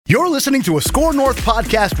You're listening to a Score North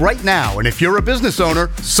podcast right now, and if you're a business owner,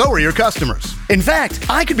 so are your customers. In fact,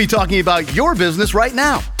 I could be talking about your business right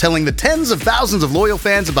now, telling the tens of thousands of loyal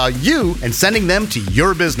fans about you and sending them to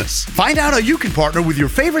your business. Find out how you can partner with your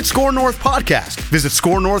favorite Score North podcast. Visit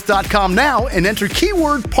scorenorth.com now and enter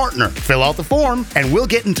keyword partner. Fill out the form, and we'll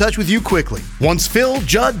get in touch with you quickly. Once Phil,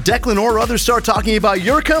 Judd, Declan, or others start talking about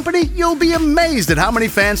your company, you'll be amazed at how many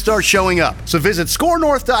fans start showing up. So visit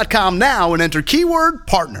scorenorth.com now and enter keyword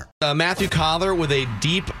partner. Matthew Collar with a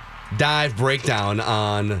deep dive breakdown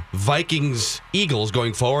on Vikings-Eagles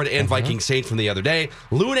going forward and Vikings-Saints from the other day.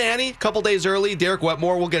 Lou and Annie, a couple days early. Derek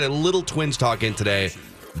Wetmore, we'll get a little Twins talk in today,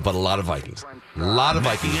 but a lot of Vikings. A lot of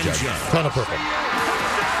Vikings, Judge. Ton of purple.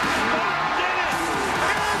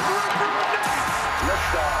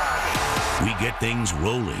 We get things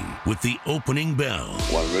rolling with the opening bell.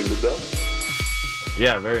 Want to ring the bell?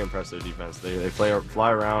 Yeah, very impressive defense. They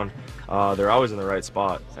fly around. They're always in the right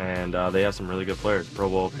spot, and they have some really good players, Pro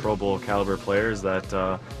Bowl caliber players that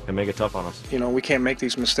can make it tough on us. You know, we can't make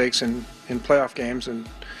these mistakes in playoff games, and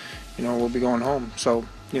you know we'll be going home. So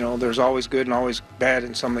you know, there's always good and always bad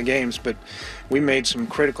in some of the games, but we made some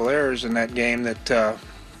critical errors in that game that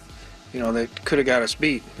you know that could have got us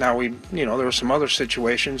beat. Now there were some other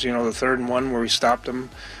situations. You know, the 3rd and 1 where we stopped them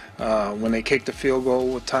when they kicked the field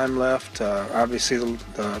goal with time left. Obviously,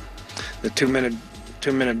 the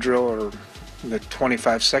 2-minute drill, or the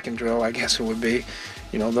 25-second drill, I guess it would be.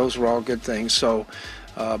 You know, those were all good things. So,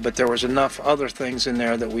 but there was enough other things in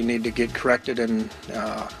there that we need to get corrected, and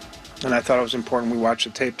I thought it was important we watch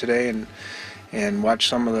the tape today and watch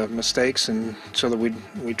some of the mistakes, and so that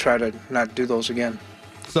we try to not do those again.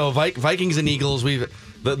 So Vikings and Eagles,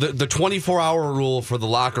 the 24-hour rule for the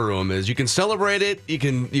locker room is you can celebrate it, you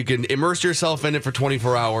can immerse yourself in it for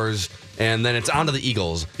 24 hours, and then it's on to the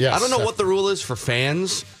Eagles. Yes. I don't know what the rule is for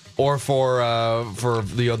fans or for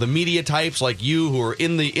the media types like you who are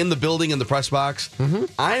in the building in the press box. Mm-hmm.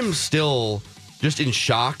 I'm still just in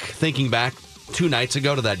shock thinking back 2 nights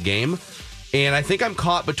ago to that game, and I think I'm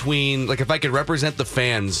caught between, like, if I could represent the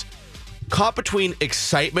fans, caught between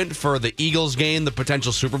excitement for the Eagles game, the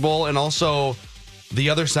potential Super Bowl, and also the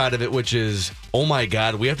other side of it, which is, oh my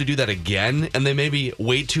God, we have to do that again, and then maybe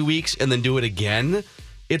wait 2 weeks and then do it again.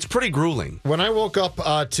 It's pretty grueling. When I woke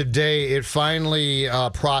up today, it finally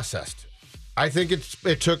processed. I think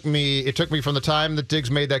it took me from the time that Diggs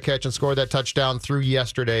made that catch and scored that touchdown through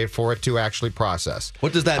yesterday for it to actually process.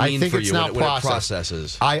 What does that mean for you when it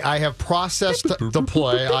processes? I have processed the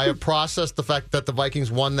play. I have processed the fact that the Vikings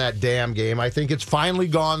won that damn game. I think it's finally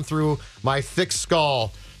gone through my thick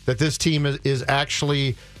skull that this team is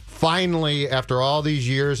actually finally, after all these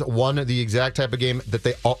years, won the exact type of game that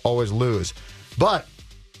they always lose. But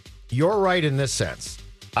you're right in this sense.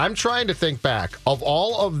 I'm trying to think back of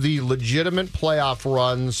all of the legitimate playoff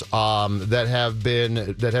runs that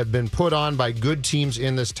have been put on by good teams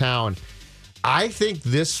in this town. I think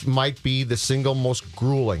this might be the single most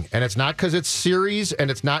grueling, and it's not because it's series and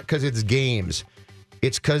it's not because it's games.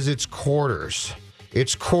 It's because it's quarters.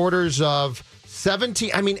 It's quarters of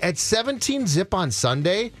 17. I mean, at 17 zip on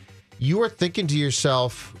Sunday, you are thinking to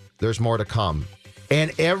yourself, "There's more to come,"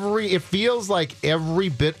 and it feels like every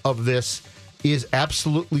bit of this is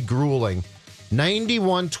absolutely grueling.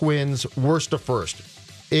 91 Twins, worst to first.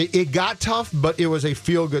 It got tough, but it was a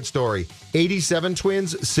feel-good story. 87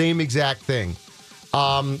 Twins, same exact thing.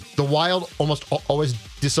 The Wild almost always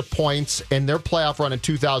disappoints, and their playoff run in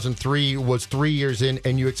 2003 was 3 years in,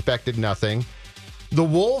 and you expected nothing. The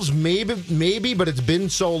Wolves, maybe, but it's been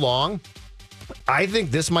so long. I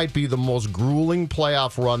think this might be the most grueling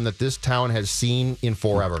playoff run that this town has seen in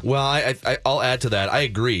forever. Well, I'll add to that. I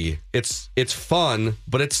agree. It's fun,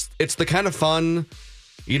 but it's the kind of fun,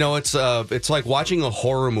 you know. It's like watching a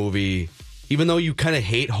horror movie. Even though you kind of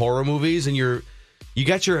hate horror movies, and you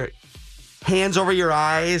got your hands over your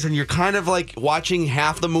eyes, and you're kind of like watching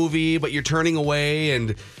half the movie, but you're turning away.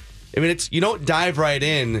 And I mean, you don't dive right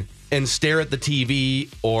in and stare at the TV,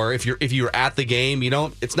 or if you're at the game,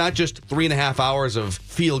 it's not just 3.5 hours of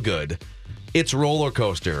feel good. It's roller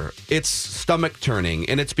coaster. It's stomach turning,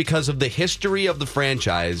 and it's because of the history of the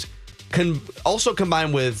franchise, also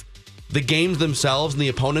combined with the games themselves and the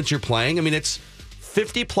opponents you're playing. I mean, it's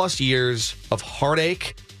 50 plus years of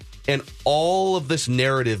heartache and all of this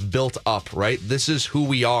narrative built up, right? This is who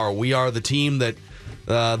we are. We are the team that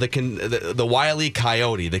the Wile E.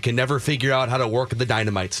 Coyote that can never figure out how to work the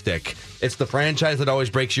dynamite stick. It's the franchise that always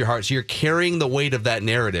breaks your heart. So you're carrying the weight of that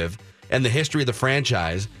narrative and the history of the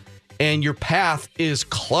franchise, and your path is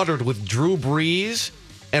cluttered with Drew Brees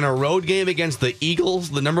and a road game against the Eagles,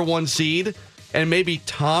 the number 1 seed, and maybe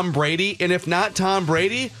Tom Brady. And if not Tom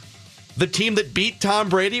Brady, the team that beat Tom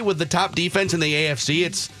Brady with the top defense in the AFC.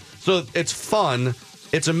 It's fun.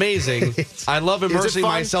 It's amazing. I love immersing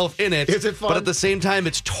myself in it. Is it fun? But at the same time,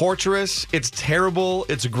 it's torturous. It's terrible.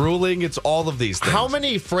 It's grueling. It's all of these things. How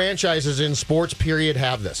many franchises in sports period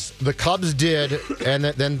have this? The Cubs did, and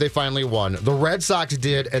then they finally won. The Red Sox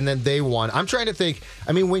did, and then they won. I'm trying to think.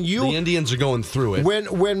 I mean, the Indians are going through it.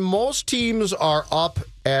 When most teams are up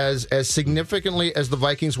as significantly as the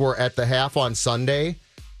Vikings were at the half on Sunday,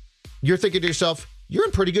 you're thinking to yourself, you're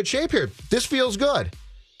in pretty good shape here. This feels good.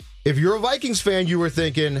 If you're a Vikings fan, you were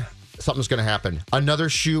thinking something's going to happen. Another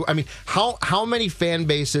shoe. I mean, how many fan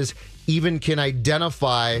bases even can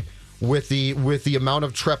identify with the amount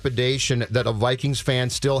of trepidation that a Vikings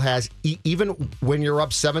fan still has, even when you're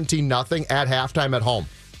up 17-0 at halftime at home?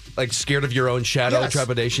 Like scared of your own shadow, Yes.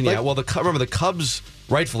 trepidation. Yeah. Well, remember the Cubs,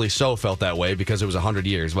 rightfully so, felt that way because it was 100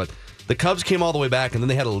 years. But the Cubs came all the way back, and then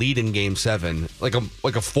they had a lead in Game 7, like a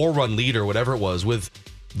 4-run lead or whatever it was, with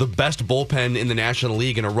the best bullpen in the National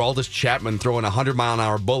League and Aroldis Chapman throwing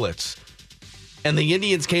 100-mile-an-hour bullets. And the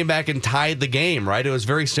Indians came back and tied the game, right? It was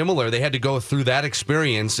very similar. They had to go through that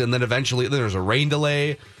experience, and then eventually there was a rain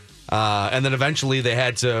delay, and then eventually they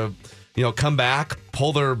had to, come back,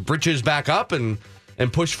 pull their britches back up, and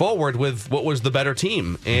push forward with what was the better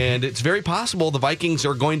team. And it's very possible the Vikings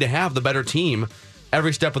are going to have the better team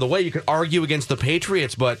every step of the way. You could argue against the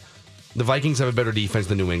Patriots, but the Vikings have a better defense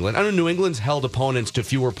than New England. I know New England's held opponents to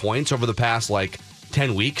fewer points over the past,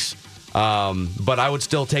 10 weeks. But I would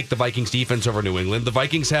still take the Vikings defense over New England. The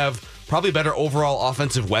Vikings have probably better overall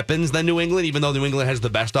offensive weapons than New England, even though New England has the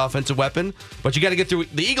best offensive weapon. But you got to get through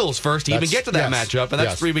the Eagles first to even get to that matchup, and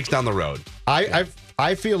that's 3 weeks down the road.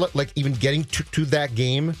 I feel like even getting to that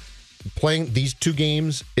game, playing these two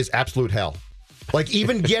games is absolute hell. Like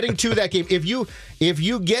even getting to that game, if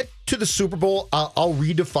you get to the Super Bowl, I'll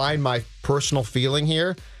redefine my personal feeling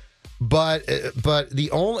here. But the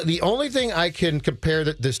only thing I can compare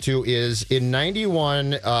this to is in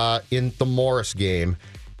 '91 in the Morris game,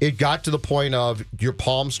 it got to the point of your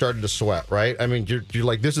palms started to sweat, right? I mean, you're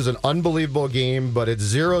like, this is an unbelievable game, but it's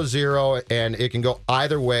 0-0 and it can go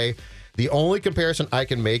either way. The only comparison I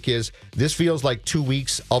can make is this feels like 2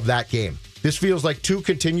 weeks of that game. This feels like 2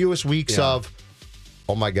 continuous weeks of,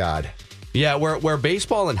 oh my God. Yeah, where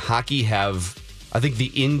baseball and hockey have, I think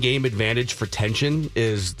the in-game advantage for tension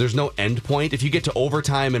is there's no end point. If you get to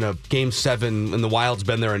overtime in a Game 7, and the Wild's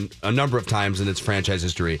been there a number of times in its franchise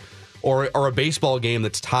history, or a baseball game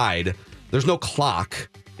that's tied, there's no clock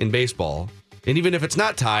in baseball. And even if it's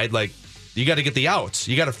not tied, you got to get the outs.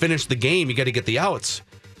 You got to finish the game. You got to get the outs,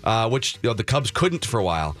 which the Cubs couldn't for a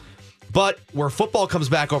while. But where football comes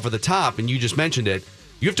back over the top, and you just mentioned it,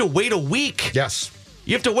 you have to wait a week. Yes.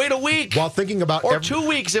 You have to wait a week. While thinking about... Or 2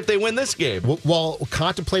 weeks if they win this game. While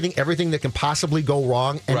contemplating everything that can possibly go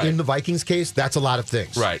wrong. And in the Vikings case, that's a lot of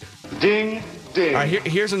things. Right. Ding, ding. All right,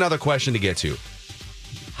 here's another question to get to.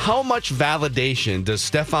 How much validation does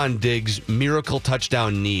Stefon Diggs' miracle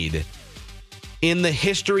touchdown need in the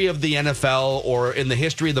history of the NFL or in the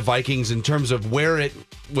history of the Vikings in terms of where it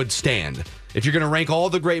would stand? If you're going to rank all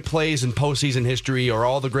the great plays in postseason history or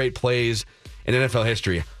all the great plays in NFL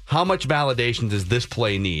history, how much validation does this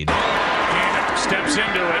play need? Handoff, steps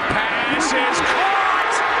into it, pass is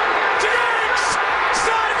caught! Diggs!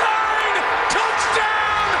 Sideline!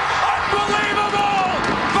 Touchdown! Unbelievable!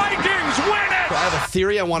 Vikings win it! So I have a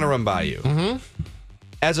theory I want to run by you. Mm-hmm.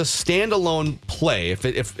 As a standalone play,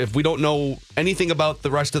 if we don't know anything about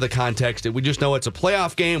the rest of the context, we just know it's a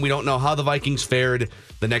playoff game, we don't know how the Vikings fared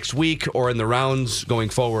the next week or in the rounds going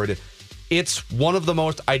forward, it's one of the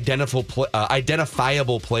most identifiable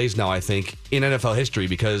plays now, I think, in NFL history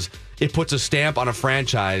because it puts a stamp on a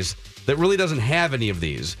franchise that really doesn't have any of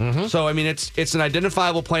these. Mm-hmm. So, I mean, it's an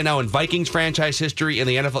identifiable play now in Vikings franchise history in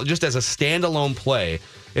the NFL, just as a standalone play.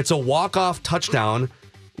 It's a walk-off touchdown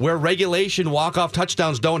where regulation walk-off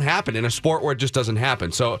touchdowns don't happen in a sport where it just doesn't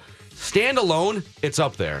happen. So, standalone, it's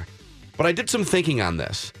up there. But I did some thinking on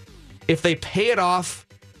this. If they pay it off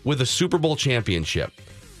with a Super Bowl championship,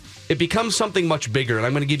 it becomes something much bigger, and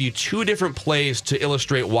I'm going to give you 2 different plays to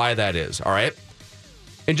illustrate why that is, all right?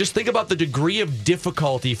 And just think about the degree of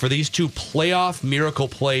difficulty for these 2 playoff miracle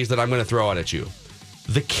plays that I'm going to throw out at you.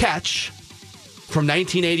 The catch from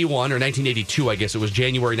 1981, or 1982, I guess it was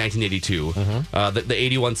January 1982, the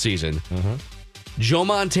 81 season. Joe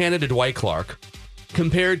Montana to Dwight Clark,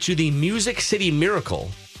 compared to the Music City Miracle,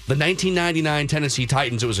 the 1999 Tennessee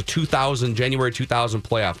Titans. It was a January 2000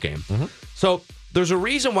 playoff game. So there's a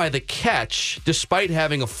reason why the catch, despite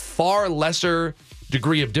having a far lesser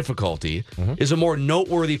degree of difficulty is a more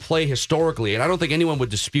noteworthy play historically, and I don't think anyone would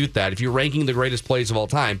dispute that. If you're ranking the greatest plays of all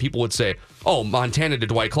time, people would say, oh, Montana to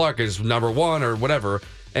Dwight Clark is number one or whatever,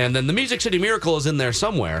 and then the Music City Miracle is in there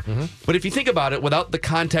somewhere. But if you think about it, without the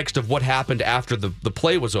context of what happened after the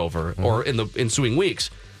play was over or in the ensuing weeks,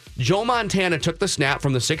 Joe Montana took the snap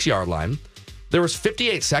from the 6-yard line. There was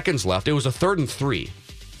 58 seconds left. It was a 3rd and 3.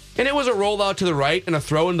 And it was a rollout to the right and a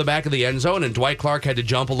throw in the back of the end zone, and Dwight Clark had to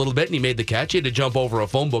jump a little bit, and he made the catch. He had to jump over a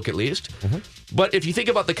phone book at least. But if you think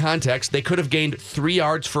about the context, they could have gained 3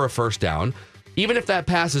 yards for a first down. Even if that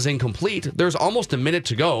pass is incomplete, there's almost a minute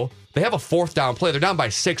to go. They have a 4th down play. They're down by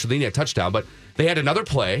 6, so they need a touchdown, but they had another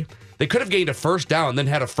play. They could have gained a first down, then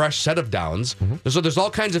had a fresh set of downs. So there's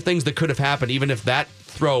all kinds of things that could have happened, even if that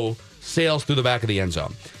throw sails through the back of the end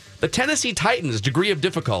zone. The Tennessee Titans' degree of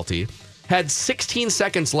difficulty had 16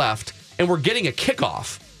 seconds left and were getting a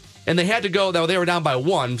kickoff. And they had to go, though they were down by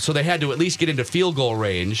 1, so they had to at least get into field goal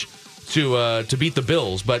range to beat the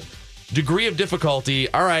Bills. But degree of difficulty,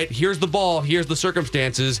 all right, here's the ball, here's the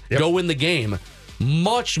circumstances, go win the game.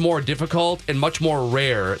 Much more difficult and much more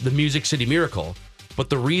rare, the Music City Miracle. But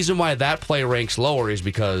the reason why that play ranks lower is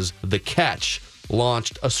because the catch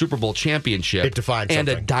launched a Super Bowl championship It defined and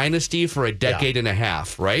a something. dynasty for a decade and a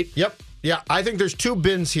half, right? Yep. Yeah, I think there's 2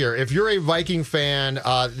 bins here. If you're a Viking fan,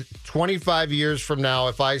 25 years from now,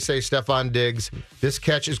 if I say Stefon Diggs, this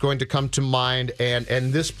catch is going to come to mind,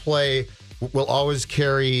 and this play will always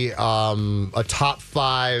carry a top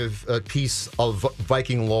 5 piece of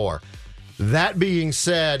Viking lore. That being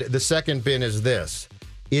said, the second bin is this.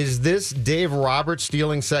 Is this Dave Roberts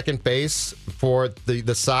stealing second base for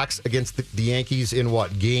the Sox against the Yankees in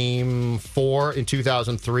Game 4 in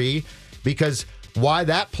 2003? Because why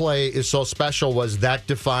that play is so special was that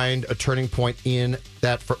defined a turning point in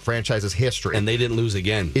that franchise's history. And they didn't lose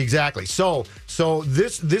again. Exactly. So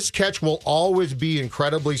this catch will always be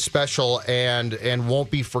incredibly special and won't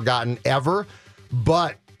be forgotten ever.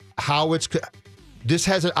 But this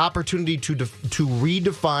has an opportunity to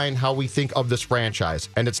redefine how we think of this franchise,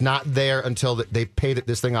 and it's not there until they pay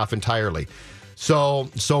this thing off entirely. So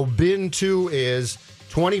bin 2 is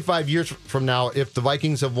 25 years from now, if the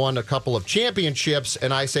Vikings have won a couple of championships,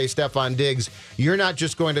 and I say Stefon Diggs, you're not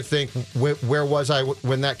just going to think, where was I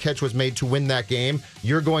when that catch was made to win that game?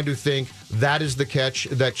 You're going to think that is the catch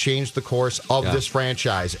that changed the course of this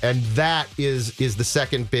franchise, and that is the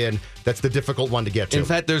second bin. That's the difficult one to get to. In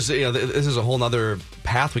fact, there's this is a whole other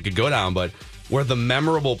path we could go down, but where the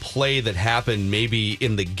memorable play that happened maybe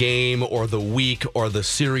in the game or the week or the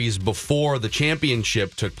series before the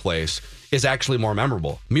championship took place is actually more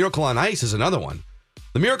memorable. Miracle on Ice is another one.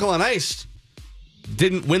 The Miracle on Ice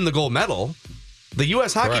didn't win the gold medal. The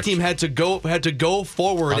U.S. hockey team had to go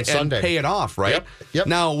forward and Sunday. pay it off, right? Yep.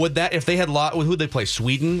 Now, would that if they had lost, who'd they play?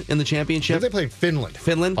 Sweden in the championship? They played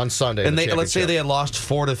Finland on Sunday, and let's say they had lost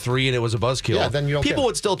 4-3 and it was a buzzkill. Yeah, then you don't people care.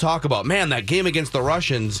 would still talk about that game against the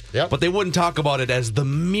Russians, but they wouldn't talk about it as the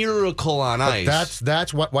Miracle on Ice.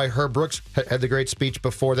 That's why Herb Brooks had the great speech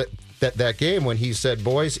before that game when he said,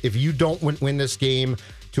 "Boys, if you don't win this game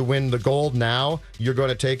to win the gold now, you're going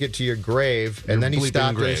to take it to your grave." And then he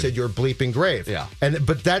stopped and he said, "Your bleeping grave." Yeah.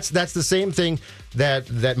 But that's the same thing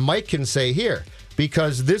that Mike can say here,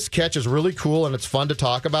 because this catch is really cool and it's fun to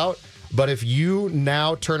talk about. But if you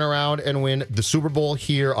now turn around and win the Super Bowl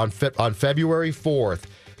here on February 4th,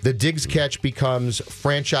 the Diggs catch becomes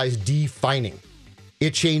franchise defining.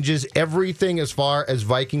 It changes everything as far as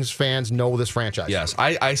Vikings fans know this franchise. Yes,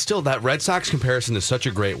 I still, that Red Sox comparison is such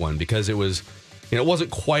a great one because it was, it wasn't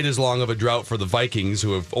quite as long of a drought for the Vikings,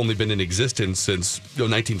 who have only been in existence since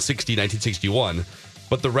 1960, 1961.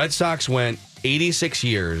 But the Red Sox went 86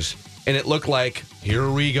 years, and it looked like, here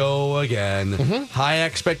we go again. High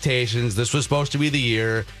expectations. This was supposed to be the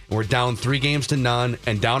year. And we're down 3-0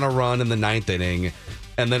 and down a run in the 9th inning.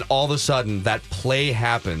 And then all of a sudden, that play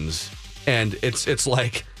happens. And it's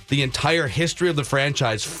like the entire history of the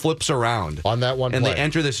franchise flips around on that one and play. They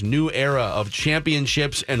enter this new era of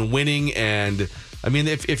championships and winning. And I mean,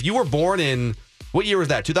 if you were born in, what year was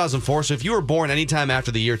that? 2004. So if you were born anytime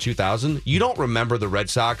after the year 2000, you don't remember the Red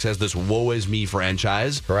Sox as this woe is me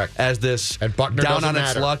franchise. Correct. As this and Buckner down on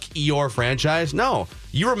matter. its luck Eeyore franchise. No,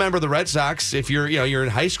 you remember the Red Sox. If you're in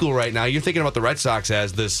high school right now, you're thinking about the Red Sox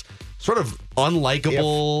as this sort of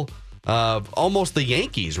unlikable. Almost the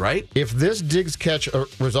Yankees, right? If this Diggs catch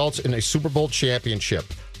results in a Super Bowl championship,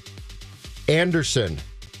 Anderson,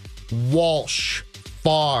 Walsh,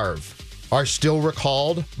 Favre are still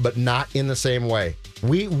recalled, but not in the same way.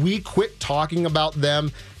 We quit talking about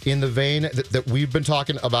them in the vein that we've been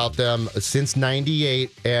talking about them since '98,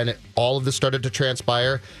 and all of this started to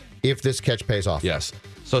transpire. if this catch pays off. Yes.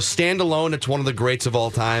 So standalone, it's one of the greats of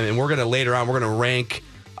all time. And later on, we're going to rank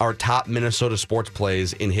our top Minnesota sports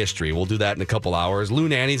plays in history. We'll do that in a couple hours. Lou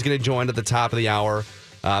Nanny's going to join at the top of the hour.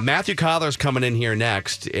 Matthew Coller's coming in here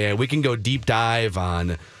next, and we can go deep dive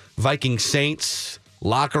on Viking Saints,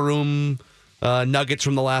 locker room nuggets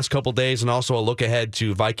from the last couple days, and also a look ahead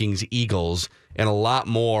to Vikings Eagles, and a lot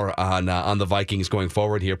more on the Vikings going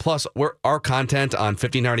forward here. Plus, our content on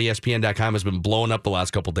 1500ESPN.com has been blowing up the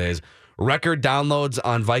last couple days. Record downloads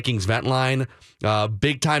on Vikings Vent Line,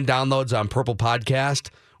 big time downloads on Purple Podcast.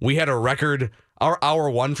 We had a record. Our hour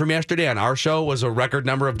one from yesterday on our show was a record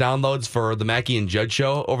number of downloads for the Mackey and Judd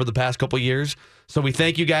show over the past couple years. So we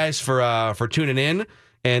thank you guys for tuning in,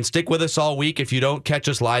 and stick with us all week. If you don't catch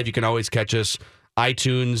us live, you can always catch us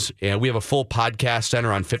iTunes, and we have a full podcast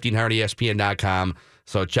center on 1500ESPN.com.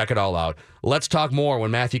 So check it all out. Let's talk more when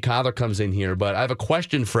Matthew Coller comes in here. But I have a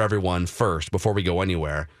question for everyone first before we go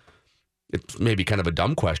anywhere. It's maybe kind of a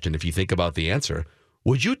dumb question if you think about the answer.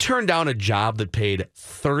 Would you turn down a job that paid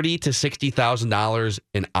 $30,000 to $60,000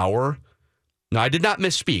 an hour? No, I did not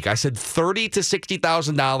misspeak. I said $30,000 to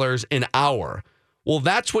 $60,000 an hour. Well,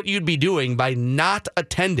 that's what you'd be doing by not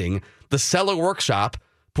attending the Seller Workshop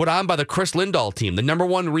put on by the Chris Lindahl team, the number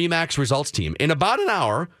one RE/MAX results team. In about an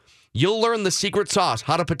hour, you'll learn the secret sauce,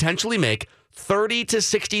 how to potentially make $30,000 to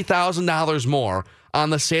 $60,000 more on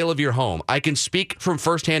the sale of your home. I can speak from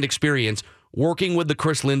firsthand experience working with the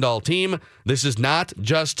Chris Lindahl team. This is not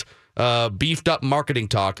just beefed up marketing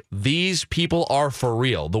talk. These people are for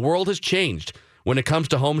real. The world has changed when it comes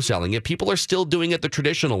to home selling, yet people are still doing it the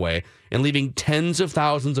traditional way and leaving tens of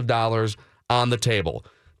thousands of dollars on the table.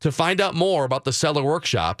 To find out more about the Seller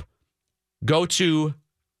Workshop, go to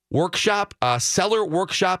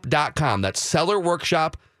sellerworkshop.com. That's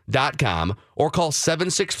sellerworkshop.com, or call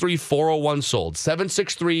 763-401-SOLD.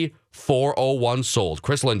 763-401-SOLD.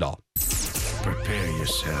 Chris Lindahl. Prepare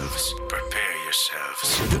yourselves. Prepare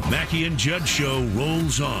yourselves. The Mackey and Judd Show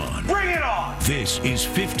rolls on. Bring it on! This is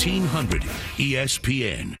 1500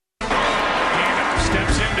 ESPN. Keenum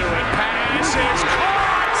steps into it. Pass is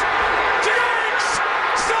caught! Diggs!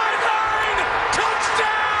 Sideline!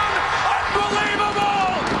 Touchdown!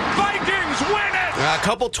 Unbelievable! Vikings win it! A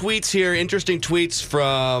couple tweets here, interesting tweets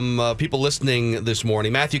from people listening this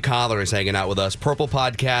morning. Matthew Coller is hanging out with us. Purple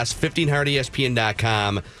Podcast,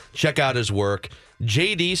 1500ESPN.com. Check out his work.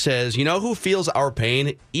 JD says, you know who feels our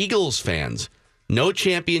pain? Eagles fans. No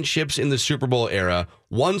championships in the Super Bowl era.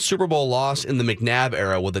 One Super Bowl loss in the McNabb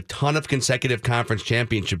era with a ton of consecutive conference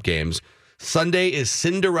championship games. Sunday is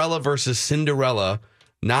Cinderella versus Cinderella,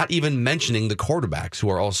 not even mentioning the quarterbacks who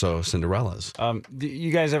are also Cinderellas.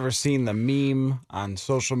 You guys ever seen the meme on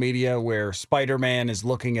social media where Spider-Man is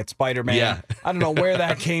looking at Spider-Man? Yeah. I don't know where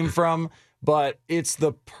that came from, but it's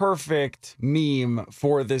the perfect meme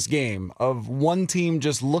for this game of one team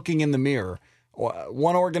just looking in the mirror.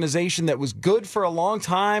 One organization that was good for a long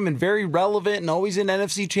time and very relevant and always in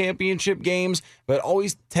NFC championship games, but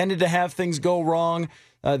always tended to have things go wrong.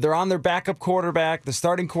 They're on their backup quarterback. The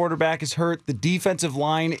starting quarterback is hurt. The defensive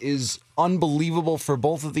line is unbelievable for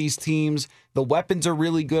both of these teams. The weapons are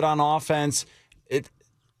really good on offense. I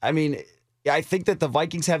think that the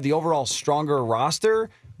Vikings have the overall stronger roster,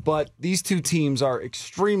 but these two teams are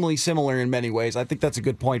extremely similar in many ways. I think that's a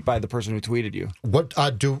good point by the person who tweeted you. What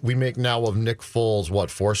do we make now of Nick Foles?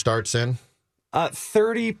 4 starts in?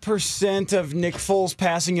 30% of Nick Foles'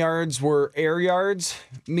 passing yards were air yards,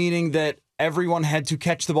 meaning that everyone had to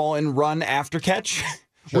catch the ball and run after catch,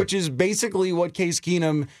 Sure. which is basically what Case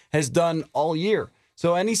Keenum has done all year.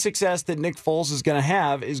 So any success that Nick Foles is going to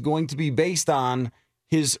have is going to be based on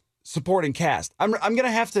his supporting cast. I'm going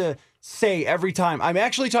to have to say every time, I'm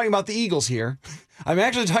actually talking about the Eagles here. I'm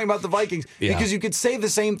actually talking about the Vikings because you could say the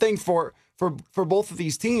same thing for both of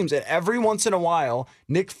these teams. And every once in a while,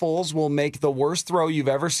 Nick Foles will make the worst throw you've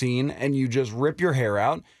ever seen and you just rip your hair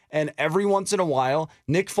out. And every once in a while,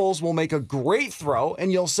 Nick Foles will make a great throw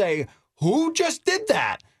and you'll say, who just did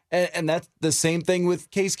that? And that's the same thing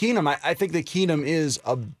with Case Keenum. I think that Keenum is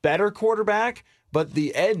a better quarterback, but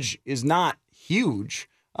the edge is not huge.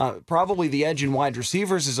 Probably the edge in wide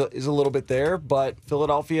receivers is a little bit there, but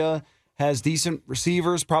Philadelphia has decent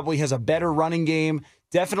receivers, probably has a better running game,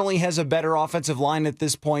 definitely has a better offensive line at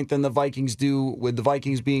this point than the Vikings do, with the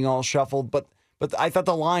Vikings being all shuffled. But I thought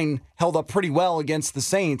the line held up pretty well against the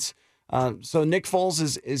Saints. So Nick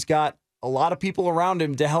Foles is got a lot of people around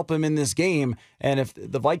him to help him in this game. And if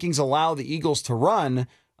the Vikings allow the Eagles to run,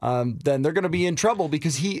 then they're going to be in trouble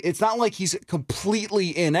because it's not like he's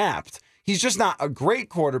completely inept. He's just not a great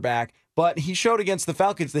quarterback, but he showed against the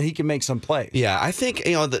Falcons that he can make some plays. Yeah, I think,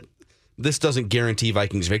 this doesn't guarantee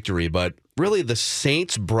Vikings victory, but really the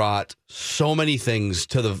Saints brought so many things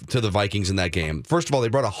to the Vikings in that game. First of all, they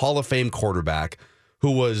brought a Hall of Fame quarterback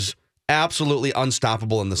who was absolutely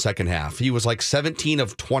unstoppable in the second half. He was like 17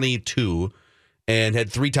 of 22 and had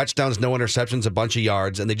 3 touchdowns, no interceptions, a bunch of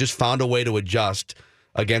yards, and they just found a way to adjust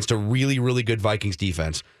against a really, really good Vikings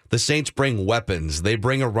defense. The Saints bring weapons. They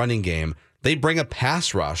bring a running game. They bring a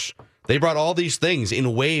pass rush. They brought all these things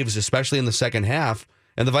in waves, especially in the second half,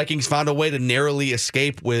 and the Vikings found a way to narrowly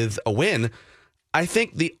escape with a win. I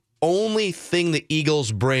think the only thing the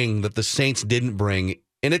Eagles bring that the Saints didn't bring,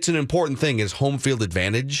 and it's an important thing, is home field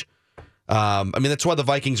advantage. That's why the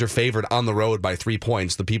Vikings are favored on the road by 3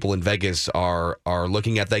 points. The people in Vegas are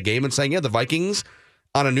looking at that game and saying, yeah, the Vikings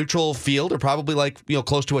on a neutral field are probably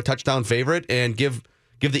close to a touchdown favorite, and give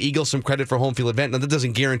the Eagles some credit for home field advantage. Now, that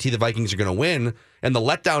doesn't guarantee the Vikings are going to win, and the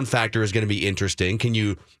letdown factor is going to be interesting. Can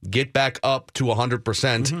you get back up to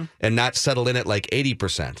 100% and not settle in at like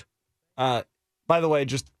 80%? By the way,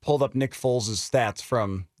 just pulled up Nick Foles' stats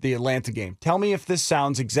from the Atlanta game. Tell me if this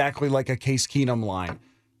sounds exactly like a Case Keenum line.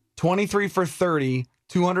 23 for 30,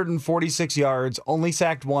 246 yards, only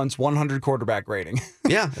sacked once, 100 quarterback rating.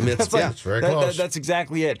 Yeah, it's very close. That's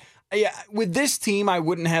exactly it. Yeah, with this team, I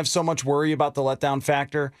wouldn't have so much worry about the letdown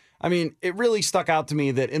factor. It really stuck out to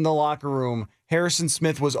me that in the locker room, Harrison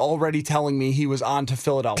Smith was already telling me he was on to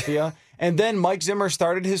Philadelphia. And then Mike Zimmer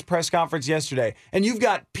started his press conference yesterday. And you've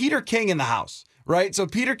got Peter King in the house, right? So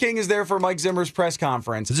Peter King is there for Mike Zimmer's press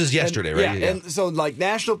conference. This is yesterday, right? Yeah, and so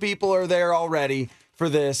national people are there already for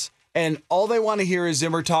this. And all they want to hear is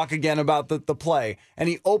Zimmer talk again about the play. And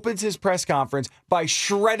he opens his press conference by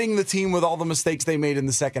shredding the team with all the mistakes they made in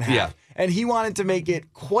the second half. Yeah. And he wanted to make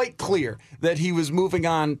it quite clear that he was moving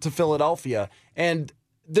on to Philadelphia. And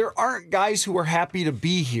there aren't guys who are happy to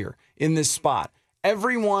be here in this spot.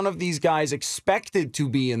 Every one of these guys expected to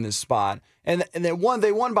be in this spot. And they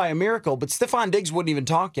won by a miracle, but Stephon Diggs wouldn't even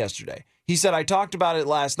talk yesterday. He said, I talked about it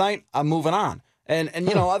last night. I'm moving on. And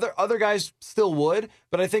other guys still would,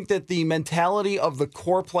 but I think that the mentality of the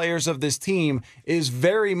core players of this team is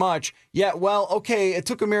very much, okay, it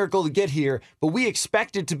took a miracle to get here, but we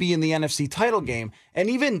expected to be in the NFC title game. And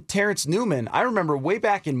even Terrence Newman, I remember way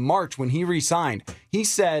back in March when he re-signed, he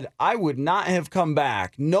said, I would not have come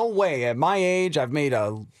back. No way. At my age, I've made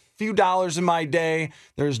a few dollars in my day.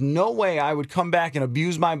 There's no way I would come back and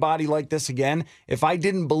abuse my body like this again if I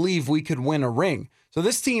didn't believe we could win a ring. So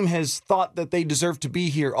this team has thought that they deserve to be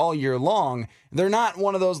here all year long. They're not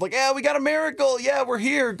one of those we got a miracle. Yeah, we're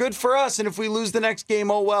here. Good for us. And if we lose the next game,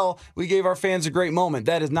 oh, well, we gave our fans a great moment.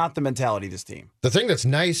 That is not the mentality of this team. The thing that's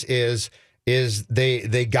nice is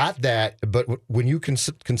they got that, but when you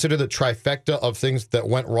consider the trifecta of things that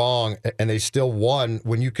went wrong and they still won,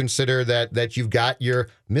 when you consider that you've got your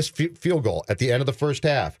missed field goal at the end of the first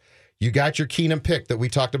half, you got your Keenum pick that we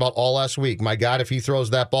talked about all last week. My God, if he throws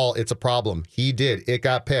that ball, it's a problem. He did. It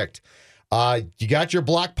got picked. You got your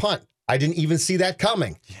block punt. I didn't even see that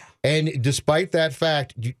coming. Yeah. And despite that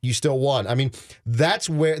fact, you still won. That's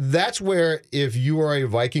where if you are a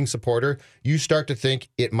Viking supporter, you start to think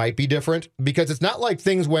it might be different, because it's not like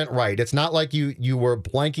things went right. It's not like you were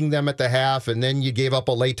blanking them at the half and then you gave up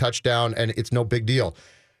a late touchdown and it's no big deal.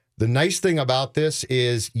 The nice thing about this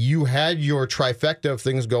is you had your trifecta of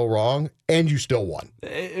things go wrong, and you still won.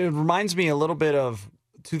 It reminds me a little bit of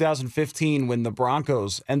 2015 when the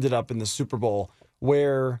Broncos ended up in the Super Bowl,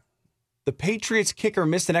 where the Patriots kicker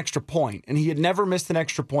missed an extra point, and he had never missed an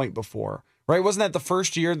extra point before. Right? Wasn't that the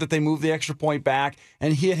first year that they moved the extra point back,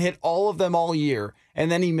 and he had hit all of them all year,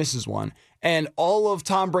 and then he misses one. And all of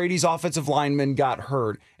Tom Brady's offensive linemen got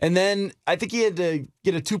hurt. And then I think he had to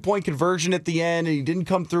get a 2-point conversion at the end, and he didn't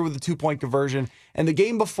come through with the 2-point conversion. And the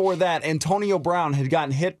game before that, Antonio Brown had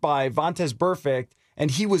gotten hit by Vontaze Burfict, and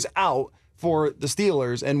he was out for the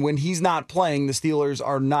Steelers. And when he's not playing, the Steelers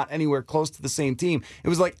are not anywhere close to the same team. It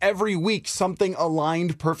was like every week something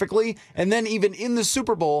aligned perfectly. And then even in the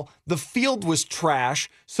Super Bowl, the field was trash.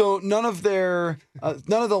 So none of the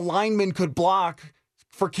linemen could block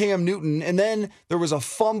for Cam Newton. And then there was a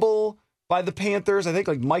fumble by the Panthers. I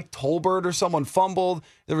think Mike Tolbert or someone fumbled.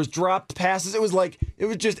 There was dropped passes. It was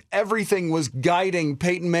just everything was guiding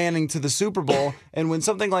Peyton Manning to the Super Bowl. And when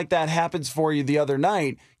something like that happens for you the other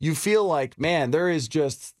night, you feel like, man, there is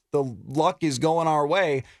just the luck is going our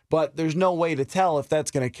way, but there's no way to tell if that's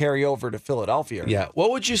going to carry over to Philadelphia. Yeah.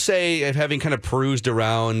 What would you say, of having kind of perused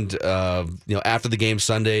around, after the game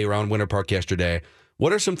Sunday around Winter Park yesterday,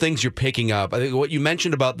 what are some things you're picking up? I think what you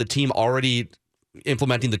mentioned about the team already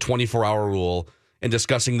implementing the 24-hour rule and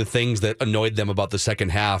discussing the things that annoyed them about the second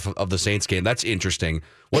half of the Saints game. That's interesting.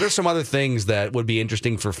 What are some other things that would be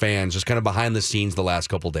interesting for fans, just kind of behind the scenes the last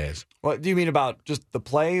couple days? What do you mean about just the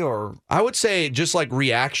play, or? I would say just like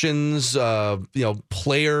reactions,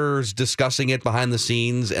 players discussing it behind the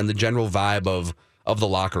scenes and the general vibe of the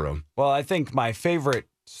locker room. Well, I think my favorite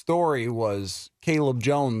story was Caleb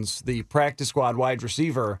Jones, the practice squad wide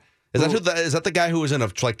receiver. Is that the guy who was in a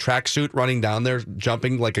tracksuit running down there,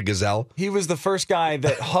 jumping like a gazelle? He was the first guy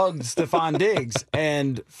that hugged Stephon Diggs,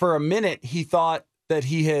 and for a minute he thought that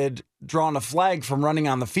he had drawn a flag from running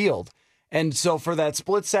on the field. And so for that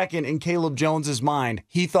split second in Caleb Jones's mind,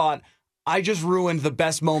 he thought, I just ruined the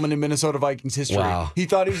best moment in Minnesota Vikings history. Wow. He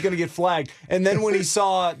thought he was going to get flagged. And then when he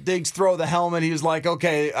saw Diggs throw the helmet, he was like,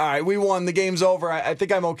 okay, all right, we won. The game's over. I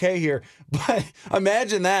think I'm okay here. But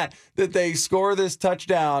imagine that they score this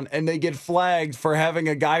touchdown and they get flagged for having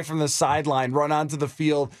a guy from the sideline run onto the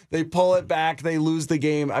field. They pull it back. They lose the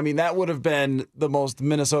game. I mean, that would have been the most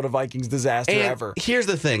Minnesota Vikings disaster ever. Here's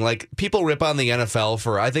the thing. Like, people rip on the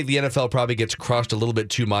NFL I think the NFL probably gets crushed a little bit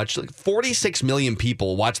too much. Like, 46 million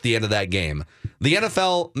people watched the end of that game. The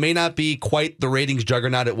NFL may not be quite the ratings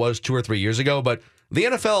juggernaut it was 2 or 3 years ago, but the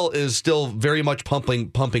NFL is still very much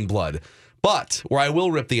pumping blood. But where I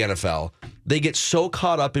will rip the NFL, they get so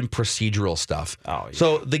caught up in procedural stuff. Oh, yeah.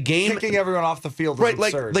 So the game, kicking everyone off the field is right?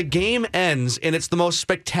 absurd. Like, the game ends, and it's the most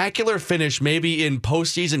spectacular finish maybe in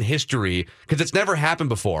postseason history because it's never happened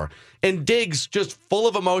before. And Diggs, just full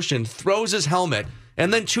of emotion, throws his helmet,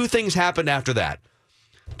 and then 2 things happen after that.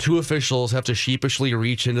 2 officials have to sheepishly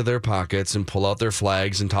reach into their pockets and pull out their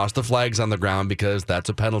flags and toss the flags on the ground because that's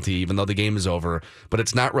a penalty, even though the game is over. But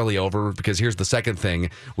it's not really over because here's the second thing.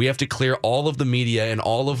 We have to clear all of the media and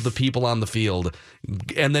all of the people on the field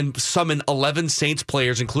and then summon 11 Saints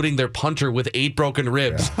players, including their punter with 8 broken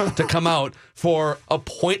ribs, to come out for a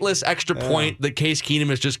pointless extra point that Case Keenum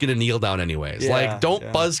is just going to kneel down anyways. Don't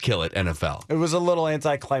buzzkill it, NFL. It was a little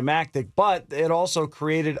anticlimactic, but it also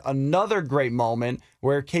created another great moment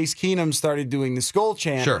where Case Keenum started doing the Skol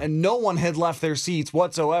chant, and no one had left their seats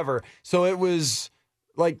whatsoever. So it was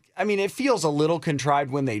like, I mean, it feels a little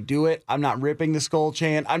contrived when they do it. I'm not ripping the Skol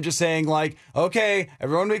chant. I'm just saying, like, okay,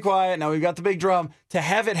 everyone be quiet. Now we've got the big drum. To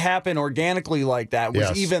have it happen organically like that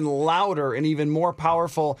was even louder and even more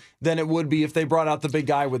powerful than it would be if they brought out the big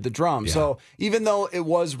guy with the drum. Yeah. So even though it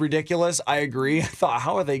was ridiculous, I agree. I thought,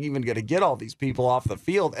 how are they even going to get all these people off the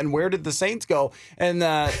field? And where did the Saints go? And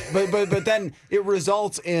but then it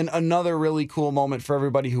results in another really cool moment for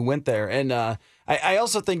everybody who went there. And I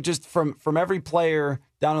also think just from every player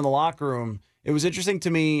down in the locker room, it was interesting to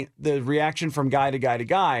me, the reaction from guy to guy to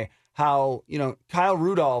guy, how, Kyle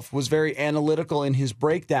Rudolph was very analytical in his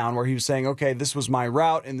breakdown where he was saying, okay, this was my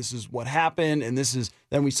route and this is what happened. And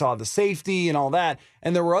then we saw the safety and all that.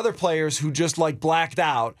 And there were other players who just blacked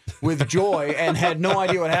out with joy and had no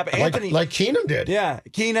idea what happened. Like Keenum did. Yeah.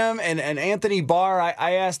 Keenum and Anthony Barr.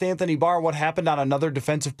 I asked Anthony Barr what happened on another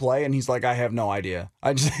defensive play. And he's like, I have no idea.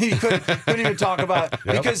 He couldn't even talk about it.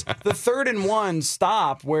 Because the 3rd and 1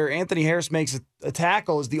 stop where Anthony Harris makes a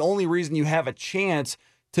tackle is the only reason you have a chance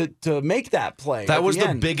to make that play. That was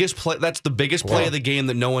the biggest play. That's the biggest play of the game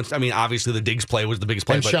that no one's. I mean, obviously the Diggs play was the biggest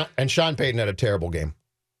play. And Sean Payton had a terrible game.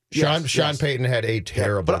 Sean Payton had a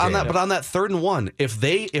terrible game. But on that 3rd and 1, if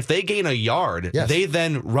they gain a yard, they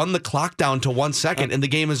then run the clock down to 1 second and the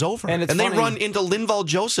game is over. And they run into Linval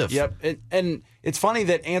Joseph. Yep. And it's funny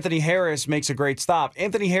that Anthony Harris makes a great stop.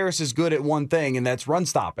 Anthony Harris is good at one thing, and that's run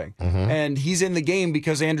stopping. Mm-hmm. And he's in the game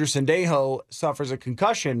because Andrew Sendejo suffers a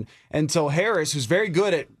concussion. And so Harris, who's very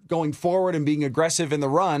good at going forward and being aggressive in the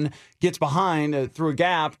run, gets behind through a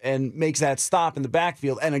gap and makes that stop in the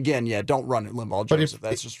backfield. And again, don't run at Linval Joseph.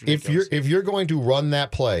 That's just ridiculous. If you're going to run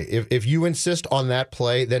that play, if you insist on that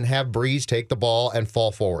play, then have Breeze take the ball and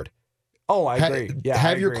fall forward. Oh, I agree. Yeah,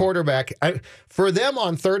 have your quarterback. For them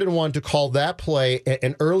on 3rd and 1 to call that play,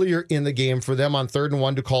 and earlier in the game for them on 3rd and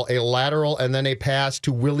 1 to call a lateral and then a pass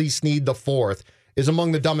to Willie Snead the 4th is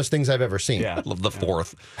among the dumbest things I've ever seen. Yeah, I love the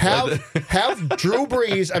 4th. Have Drew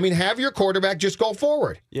Brees. I mean, have your quarterback just go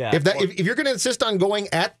forward. Yeah. If you're going to insist on going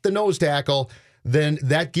at the nose tackle, then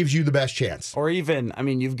that gives you the best chance. Or even, I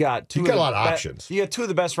mean, you've got a lot of options. You got 2 of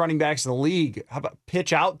the best running backs in the league. How about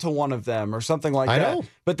pitch out to one of them or something like that? I know.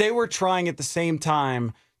 But they were trying at the same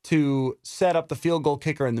time to set up the field goal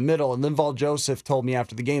kicker in the middle. And Linval Joseph told me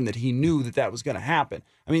after the game that he knew that was going to happen.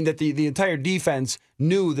 I I mean, that the entire defense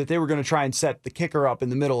knew that they were going to try and set the kicker up in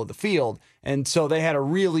the middle of the field. And so they had a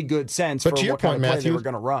really good sense for what kind of play they were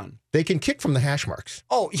going to run. They can kick from the hash marks.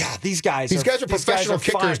 Oh, yeah, these guys are professional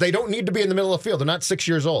kickers. fine. They don't need to be in the middle of the field. They're not 6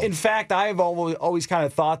 years old. In fact, I've always kind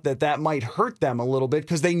of thought that might hurt them a little bit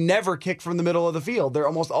because they never kick from the middle of the field. They're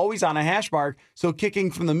almost always on a hash mark, so kicking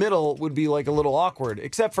from the middle would be like a little awkward,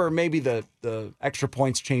 except for maybe the extra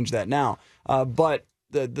points change that now. But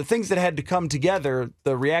the things that had to come together,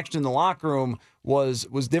 the reaction in the locker room was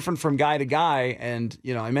different from guy to guy. And,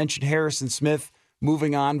 I mentioned Harrison Smith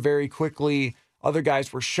moving on very quickly. Other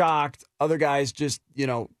guys were shocked. Other guys just,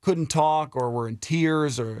 couldn't talk or were in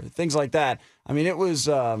tears or things like that. I mean, it was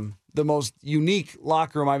the most unique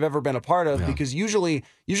locker room I've ever been a part of because usually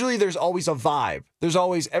there's always a vibe. There's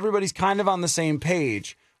always everybody's kind of on the same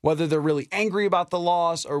page, whether they're really angry about the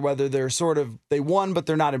loss or whether they're they won but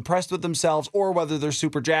they're not impressed with themselves or whether they're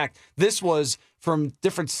super jacked. This was from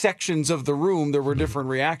different sections of the room, there were different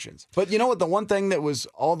reactions. But you know what? The one thing that was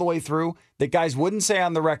all the way through that guys wouldn't say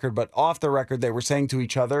on the record, but off the record, they were saying to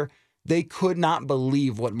each other, they could not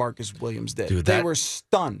believe what Marcus Williams did. Dude, they were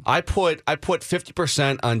stunned. I put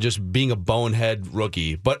 50% on just being a bonehead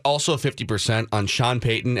rookie, but also 50% on Sean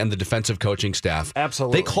Payton and the defensive coaching staff.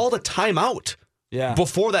 Absolutely. They called a timeout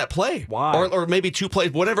before that play. Why? Or maybe 2 plays,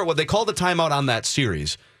 whatever it was. They called a timeout on that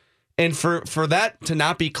series. And for that to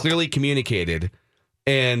not be clearly communicated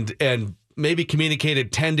and maybe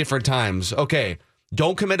communicated 10 different times, okay,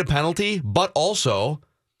 don't commit a penalty, but also,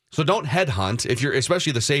 so don't headhunt if you're,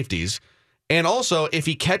 especially the safeties. And also, if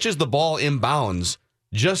he catches the ball inbounds,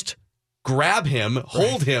 just grab him,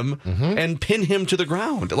 hold him, and pin him to the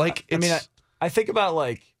ground. Like, I think about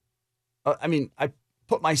I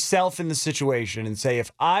put myself in the situation and say,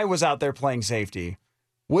 if I was out there playing safety,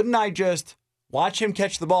 wouldn't I just watch him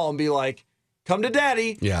catch the ball and be like, come to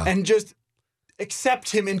daddy, and just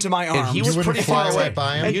accept him into my arms? And he was pretty far away.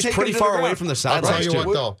 He was pretty far away from the sideline. I'll tell you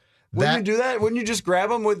what, though. Wouldn't you do that? Wouldn't you just grab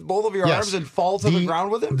him with both of your arms and fall to the ground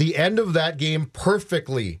with him? The end of that game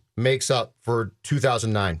perfectly makes up for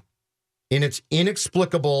 2009. And it's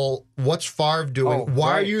inexplicable. What's Favre doing?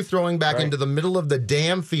 Why are you throwing back into the middle of the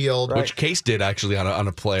damn field? Which Case did actually on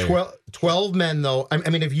a play. 12 men, though. I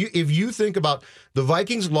mean, if you think about the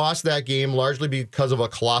Vikings lost that game largely because of a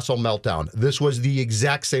colossal meltdown. This was the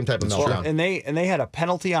exact same type of meltdown. And they had a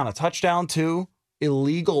penalty on a touchdown too.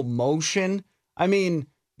 Illegal motion. I mean,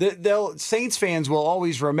 the Saints fans will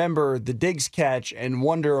always remember the Diggs catch and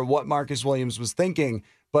wonder what Marcus Williams was thinking.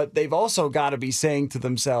 But they've also got to be saying to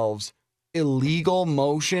themselves, illegal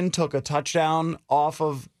motion took a touchdown off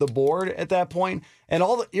of the board at that point. And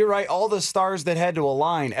you're right, all the stars that had to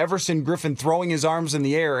align, Everson Griffin throwing his arms in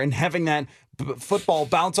the air and having that football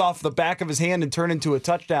bounce off the back of his hand and turn into a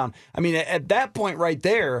touchdown. I mean, at that point right